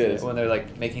 actually. It isn't is. When they're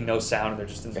like making no sound and they're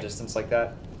just in the distance like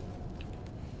that.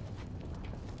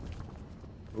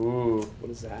 Ooh.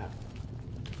 What is that?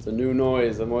 It's a new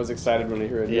noise. I'm always excited when I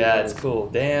hear a new Yeah, noise. it's cool.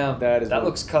 Damn. That is That one.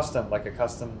 looks custom, like a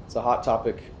custom. It's a Hot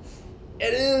Topic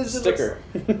It is. sticker.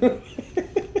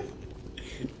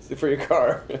 For your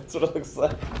car. That's what it looks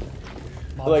like.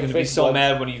 Mom's Like gonna be fake so blood.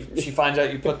 mad when she finds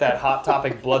out you put that Hot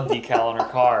Topic blood decal on her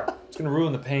car. It's gonna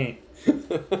ruin the paint.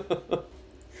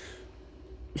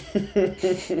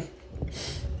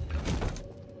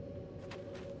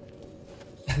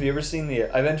 Have you ever seen the...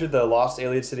 I've entered the lost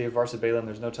alien city of Varsabalem.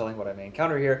 There's no telling what I may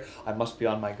encounter here. I must be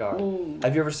on my guard. Ooh.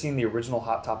 Have you ever seen the original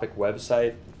Hot Topic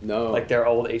website? No. Like their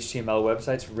old HTML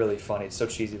website's really funny. It's so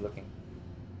cheesy looking.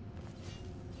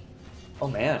 Oh,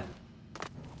 man.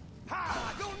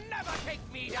 Ha! You'll never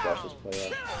Just watch this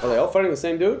play out. Are they all fighting the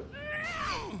same dude?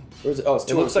 Where's it? Oh, it's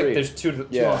 2 It on looks like 3. there's two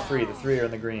Yeah. on three. The 3 are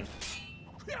in the green.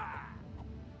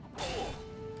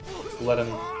 Let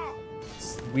them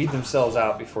weed themselves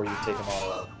out before you take them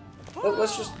all out.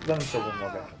 Let's just let them kill one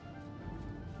more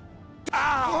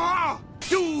guy.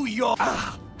 Do your.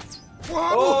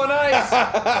 Oh,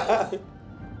 nice!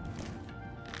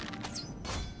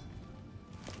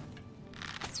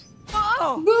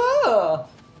 Ah!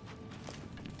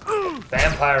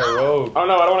 Vampire rogue. Oh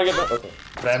no, I don't want to get that. Okay.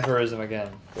 Vampirism again.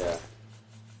 Yeah.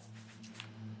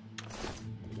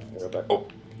 Go back.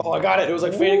 Oh, I got it. It was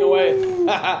like fading away.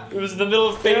 It was in the middle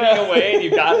of fading away and you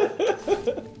got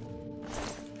it.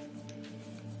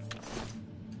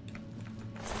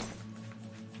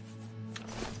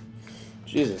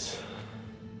 Jesus.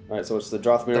 Alright, so it's the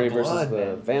Drothmeri The versus blood, the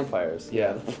man. vampires.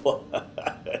 Yeah. The blood.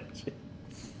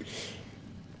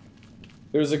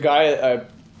 There was a guy I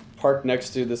parked next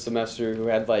to this semester who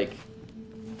had like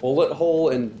bullet hole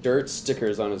and dirt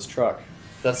stickers on his truck.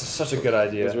 That's such a good It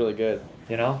idea. was really good.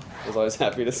 You know? I was always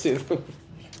happy to see them.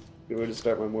 Good way to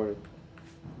start my morning.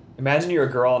 Imagine you're a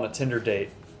girl on a Tinder date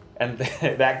and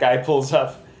that guy pulls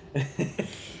up.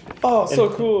 Oh, so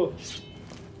cool.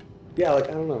 Yeah, like,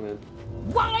 I don't know, man.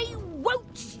 Why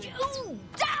won't you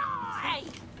die?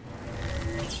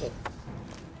 Shit.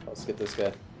 Let's get this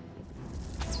guy.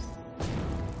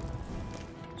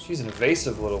 She's an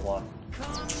evasive little one.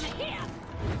 Come here.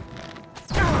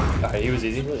 Alright, he was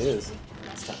easy. It really is.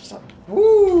 Stop.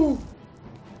 Woo!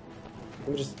 Let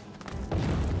me just...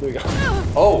 There we go.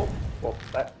 Oh! Well,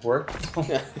 that worked.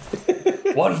 Yeah.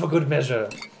 One for good measure.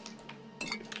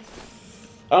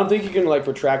 I don't think you can, like,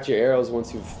 retract your arrows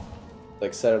once you've,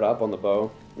 like, set it up on the bow.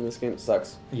 In this game, it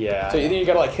sucks. Yeah. So you think you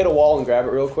gotta, like, hit a wall and grab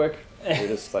it real quick? Or you're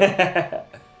just, like...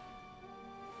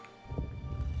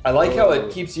 I like how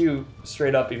it keeps you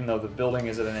straight up even though the building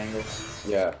is at an angle.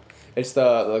 Yeah. It's the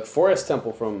like, forest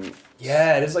temple from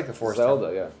Yeah, it is like the forest Zelda,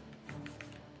 temple. yeah.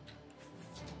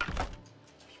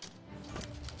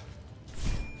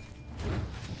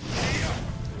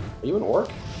 Are you an orc?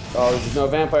 Oh, there's no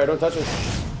vampire, don't touch it.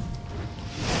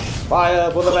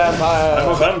 Fire for the vampire! I'm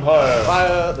a vampire!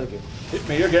 Fire! Thank you. Hit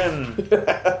me again!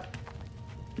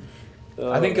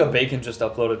 I think Bacon just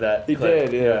uploaded that He clip.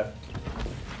 did, yeah.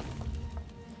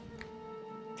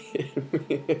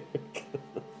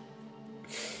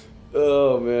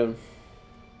 Oh, man.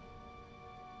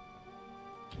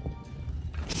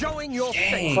 Showing your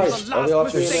Dang. face. Christ, The are they all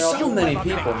last three mistake there? So you many ever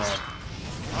people, made. man.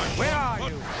 Where are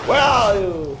you? Where are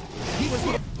you? He was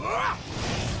here.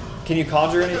 Can you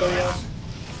conjure anybody else?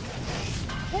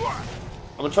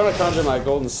 I'm trying to conjure my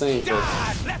golden saint, but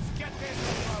God, let's get this.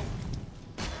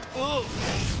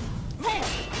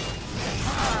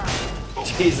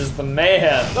 Jesus, the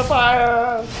mayhem. the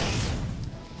fire!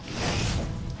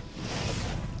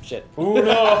 Shit. Ooh,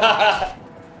 no.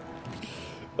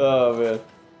 Oh, man.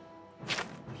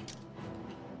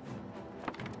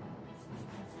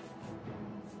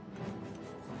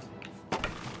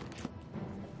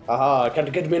 Aha,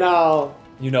 can't get me now!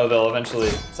 You know they'll eventually,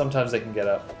 sometimes they can get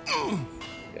up.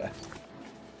 Yeah.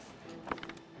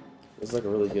 It's like a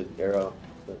really good arrow,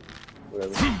 but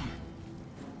whatever.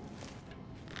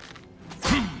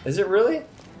 Is it really?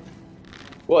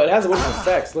 Well, it has a bunch of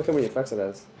effects. Look how many effects it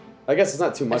has. I guess it's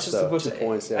not too much, It's just though. supposed 2 to,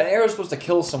 points, An yeah. arrow's supposed to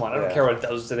kill someone. I don't Yeah. care what it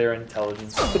does to their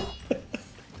intelligence.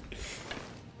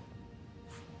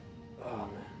 Oh,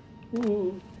 man.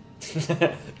 Ooh.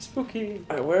 Spooky.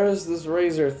 Alright, where is this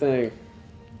razor thing? It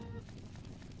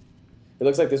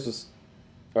looks like this was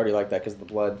already like that because of the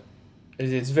blood.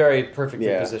 It's very perfectly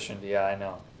Yeah. positioned. Yeah, I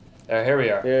know. Here we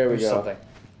are. There we Here's go. something.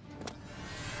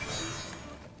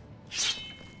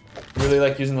 Really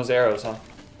like using those arrows, huh?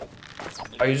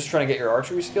 Are you just trying to get your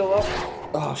archery skill up?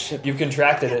 Oh, shit. You've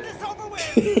contracted it.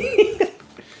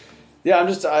 Yeah,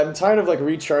 I'm tired of like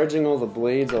recharging all the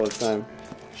blades all the time.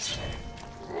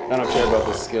 I don't care about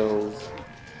the skills.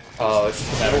 Oh, it's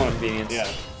just a matter of convenience. Yeah.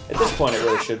 At this point, it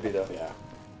really should be, though. Yeah.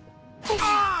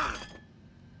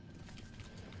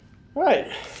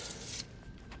 Right.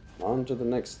 On to the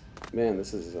next. Man,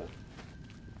 this is.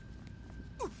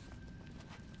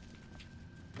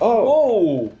 Oh!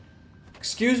 Whoa!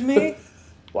 Excuse me?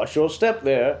 Watch your step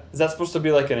there. Is that supposed to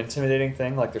be like an intimidating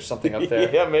thing? Like there's something up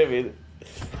there? Yeah, maybe.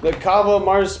 The Cava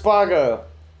Marspaga.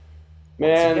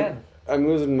 Man, again. I'm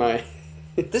losing my.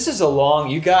 This is a long...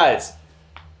 You guys,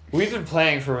 we've been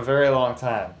playing for a very long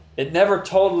time. It never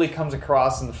totally comes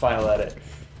across in the final edit.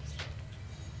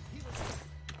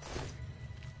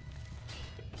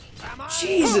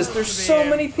 Jesus, there's so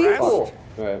many people!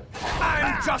 Alright.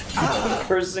 I'm just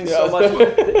Cursing so much.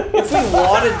 If we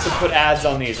wanted to put ads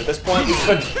on these, at this point we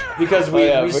could, because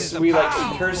we like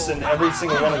curse in every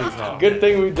single one of these now. Good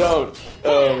thing we don't.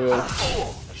 Oh man.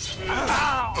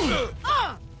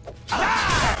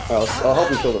 I'll help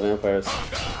you kill the vampires.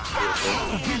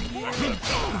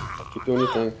 Keep doing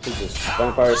your thing. Who's this?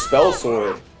 Vampire spell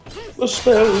sword. The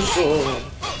spell sword.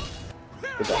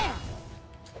 Good job.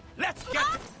 let's get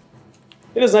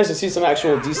It is nice to see some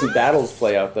actual decent battles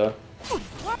play out, though.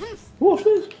 Woof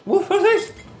this. Woof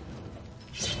this.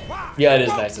 Yeah, it is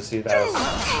nice to see battles.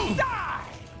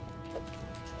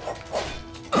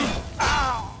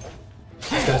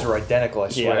 These guys are identical, I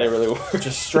swear. Yeah, they really were.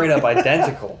 Just straight up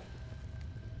identical.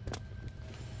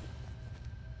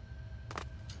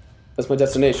 That's my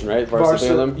destination, right?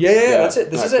 Varsalem? Yeah, that's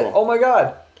it. This is it. Oh my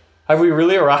god. Have we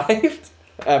really arrived?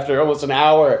 After almost an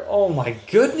hour. Oh my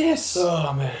goodness.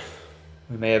 Oh, man.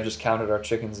 We may have just counted our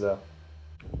chickens, though.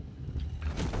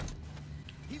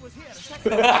 He was here a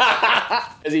second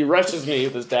As he rushes me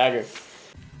with his dagger.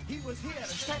 He was here a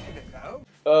second ago.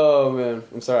 Oh, man.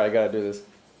 I'm sorry, I gotta do this.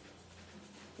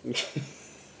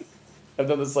 I've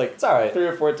done this like It's alright. 3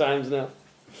 or 4 times now.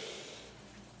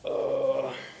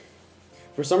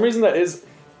 For some reason, that is...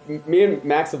 Me and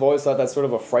Max have always thought that's sort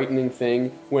of a frightening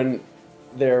thing when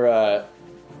they're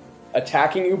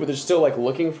attacking you, but they're still like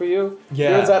looking for you.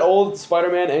 Yeah. There's that old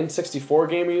Spider-Man N64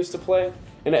 game we used to play,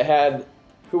 and it had...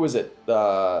 Who was it?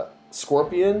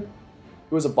 Scorpion?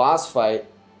 It was a boss fight,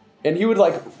 and he would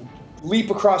like leap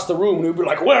across the room, and he'd be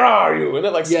like, "Where are you?" And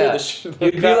then like scare the shit.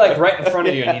 He'd be like right in front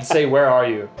of you, and he'd say, "Where are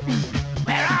you?"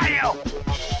 Where are you?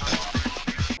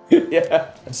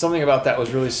 Yeah. And something about that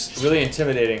was really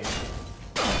intimidating.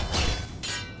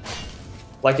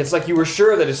 Like, it's like you were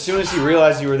sure that as soon as he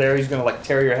realized you were there, he's gonna like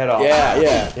tear your head off. Yeah,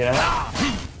 yeah. You know?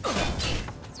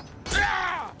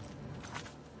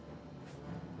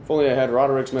 If only I had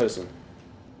Roderick's medicine.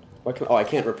 Oh, I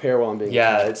can't repair while I'm being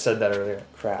Yeah, attacked. it said that earlier.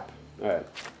 Crap. Alright.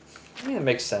 Yeah, it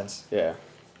makes sense. Yeah.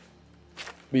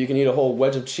 But you can eat a whole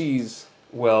wedge of cheese.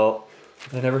 Well,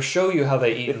 they never show you how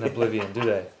they eat in Oblivion, do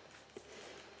they?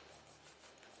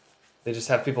 They just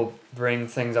have people bring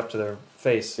things up to their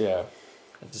face. Yeah.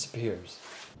 It disappears.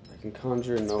 I can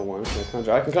conjure no one.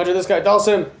 I can conjure this guy,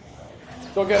 Dawson!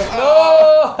 Go get him.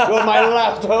 No! With my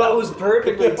laptop! That was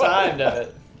perfectly timed,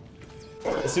 Emmett.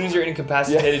 As soon as you're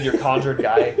incapacitated, you're conjured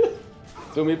guy.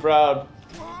 Do me proud.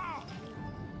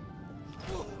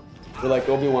 You're like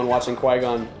Obi-Wan watching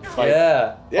Qui-Gon fight.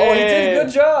 Yeah. Oh, he did a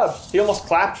good job. He almost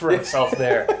clapped for himself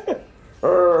there.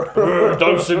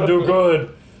 Dawson, do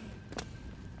good.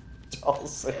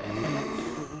 Dawson.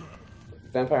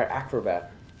 Vampire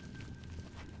acrobat.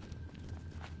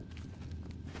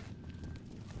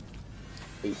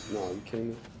 Wait, no, are you kidding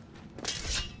me?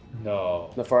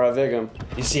 No. Nefara Vigum.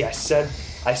 You see, I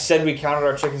said we counted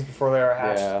our chickens before they were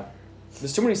hatched. Yeah.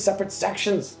 There's too many separate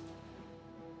sections.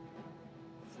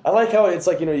 I like how it's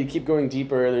like, you know, you keep going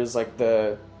deeper. There's like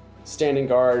the standing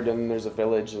guard, and there's a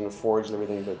village and a forge and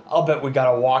everything. But I'll bet we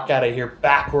gotta walk out of here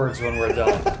backwards when we're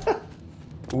done.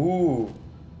 Ooh.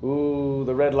 ooh,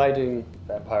 the red lighting.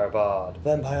 Vampire bod.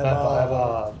 Vampire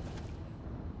bod.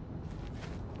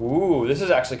 Ooh, this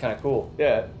is actually kind of cool.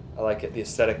 Yeah. I like it. The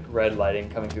aesthetic red lighting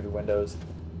coming through the windows.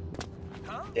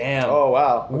 Damn. Oh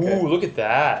wow. Okay. Ooh, look at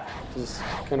that. This is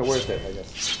kind of worth it, I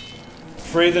guess.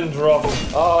 Freedom drop.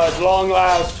 Is Oh, at long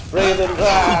last, breathe and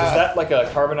that like a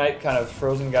carbonite kind of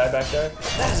frozen guy back there?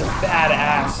 That is a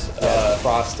badass.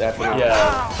 frost attribute.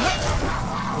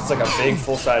 Yeah. It's like a big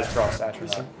full-size frost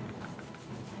attribute.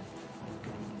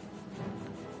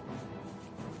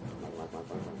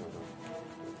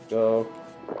 Go.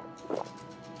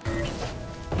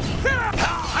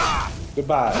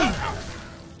 Goodbye.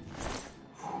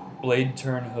 Blade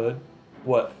turn hood.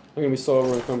 What? I'm gonna be so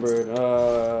over encumbered.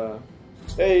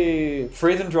 Hey.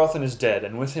 Freydendrothan is dead,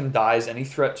 and with him dies any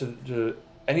threat the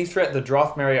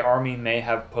Drothmeri army may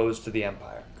have posed to the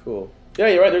Empire. Cool. Yeah,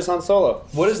 you're right. There's Han Solo.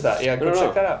 What is that? Yeah, go don't check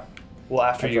know. that out. Well,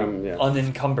 after you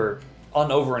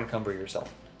unover-encumber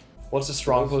yourself. What's a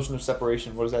strong potion of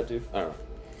separation? What does that do? I don't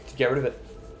To get rid of it.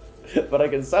 know. But I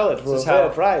can sell it for This a is fair how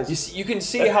price. you can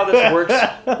see how this works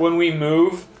when we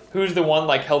move. Who's the one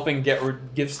like helping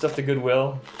give stuff to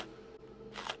Goodwill?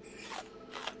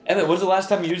 Emmett, when's the last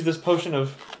time you used this potion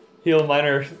of heal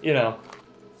minor? You know,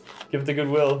 give it to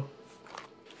Goodwill.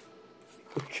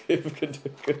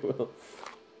 Goodwill.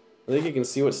 I think you can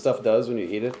see what stuff does when you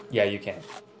eat it. Yeah, you can.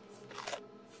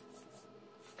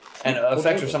 And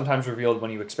effects are sometimes revealed when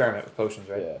you experiment with potions,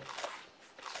 right? Yeah.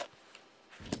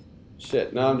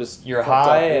 Shit, now I'm just... You're fucked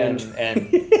high up, and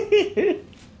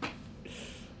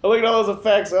Oh, look at all those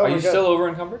effects. Oh are my you God. still over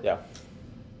encumbered? Yeah.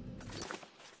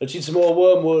 Let's eat some more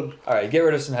wormwood. All right, get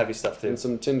rid of some heavy stuff too. And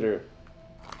some tinder.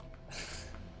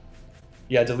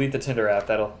 Yeah, delete the Tinder app.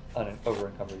 That'll over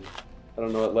encumber you. I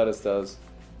don't know what lettuce does.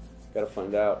 Gotta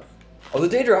find out. Oh,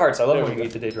 the Daedra Hearts. I love There when we you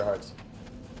eat the Daedra Hearts.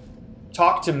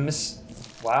 Talk to Miss...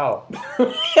 Wow.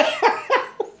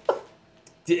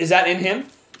 Is that in him?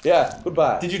 Yeah,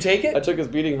 goodbye. Did you take it? I took his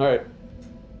beating heart.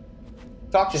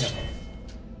 Talk to him.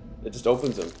 It just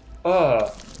opens him.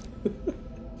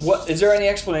 What? Is there any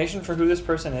explanation for who this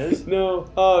person is? No.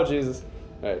 Oh, Jesus.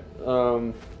 Alright,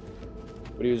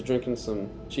 but he was drinking some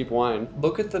cheap wine.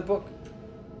 Look at the book.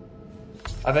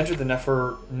 I've entered the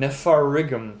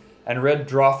Nepharigum and read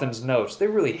Drothin's notes. They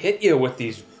really hit you with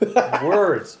these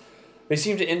words. They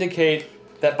seem to indicate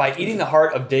that by eating the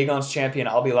heart of Dagon's champion,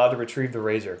 I'll be allowed to retrieve the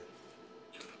razor.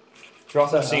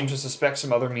 Drothin seemed to suspect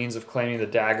some other means of claiming the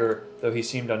dagger, though he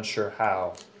seemed unsure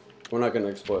how. We're not going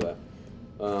to explore that.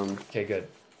 Okay, good.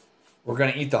 We're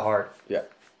going to eat the heart. Yeah.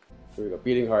 Here we go.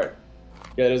 Beating heart.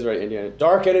 Yeah, that is right, Indiana.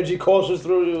 Dark energy courses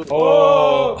through you.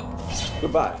 Oh!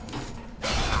 Goodbye.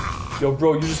 Yo,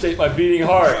 bro, you just ate my beating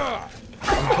heart.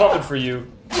 I'm coming for you.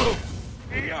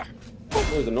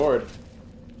 There's the Nord.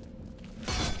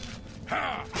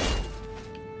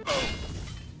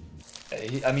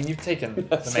 I mean, you've taken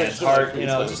the man's heart, you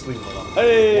know, just leave him alone.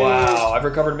 Hey! Wow, I've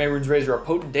recovered Mehrunes Razor, a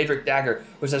potent Daedric dagger,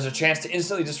 which has a chance to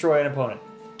instantly destroy an opponent.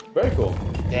 Very cool.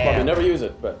 Damn. Probably never use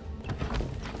it, but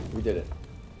we did it.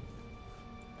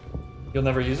 You'll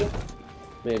never use it?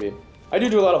 Maybe. I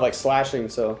do a lot of like slashing,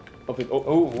 so hopefully.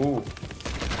 Oh, Ooh.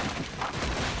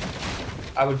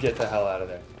 I would get the hell out of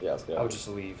there. yeah, let's go. I would just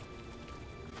leave.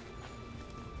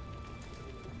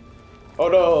 Oh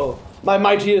no, my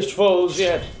mightiest foes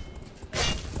yet.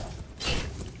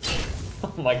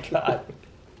 Oh my god.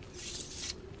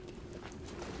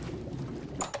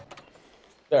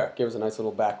 There, give us a nice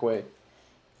little back way.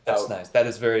 That's Out. nice. That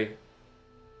is very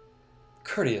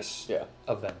courteous Yeah.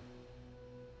 of them.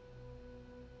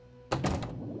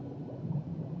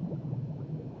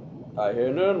 I hear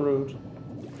none root.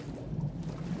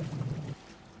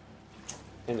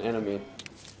 An enemy.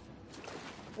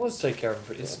 Let's take care of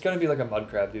him. It's gonna be like a mud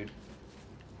crab, dude.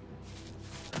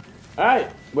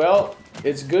 Alright, well,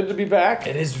 it's good to be back.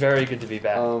 It is very good to be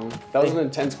back. That was an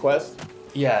intense quest.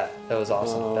 Yeah, that was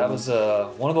awesome. That was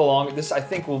one of the longer. This I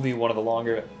think will be one of the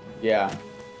longer Yeah,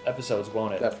 episodes,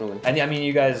 won't it? definitely. And I mean,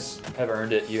 you guys have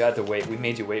earned it. You had to wait. We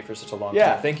made you wait for such a long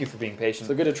Yeah. time. Thank you for being patient.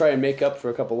 So good to try and make up for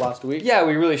a couple lost weeks. Yeah,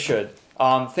 we really should.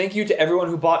 Thank you to everyone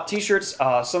who bought T-shirts.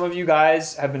 Some of you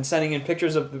guys have been sending in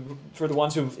pictures of for the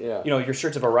ones who, Yeah. you know, your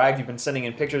shirts have arrived. You've been sending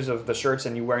in pictures of the shirts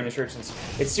and you wearing the shirts. And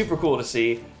it's super cool to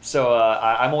see. So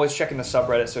I'm always checking the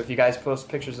subreddit. So if you guys post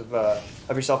pictures of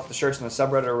yourself with the shirts in the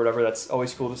subreddit or whatever, that's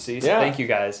always cool to see. So Yeah. thank you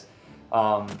guys.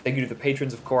 Thank you to the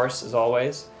patrons, of course, as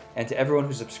always, and to everyone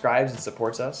who subscribes and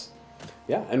supports us.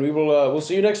 Yeah, and we will we'll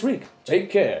see you next week.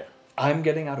 Take care. I'm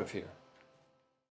getting out of here.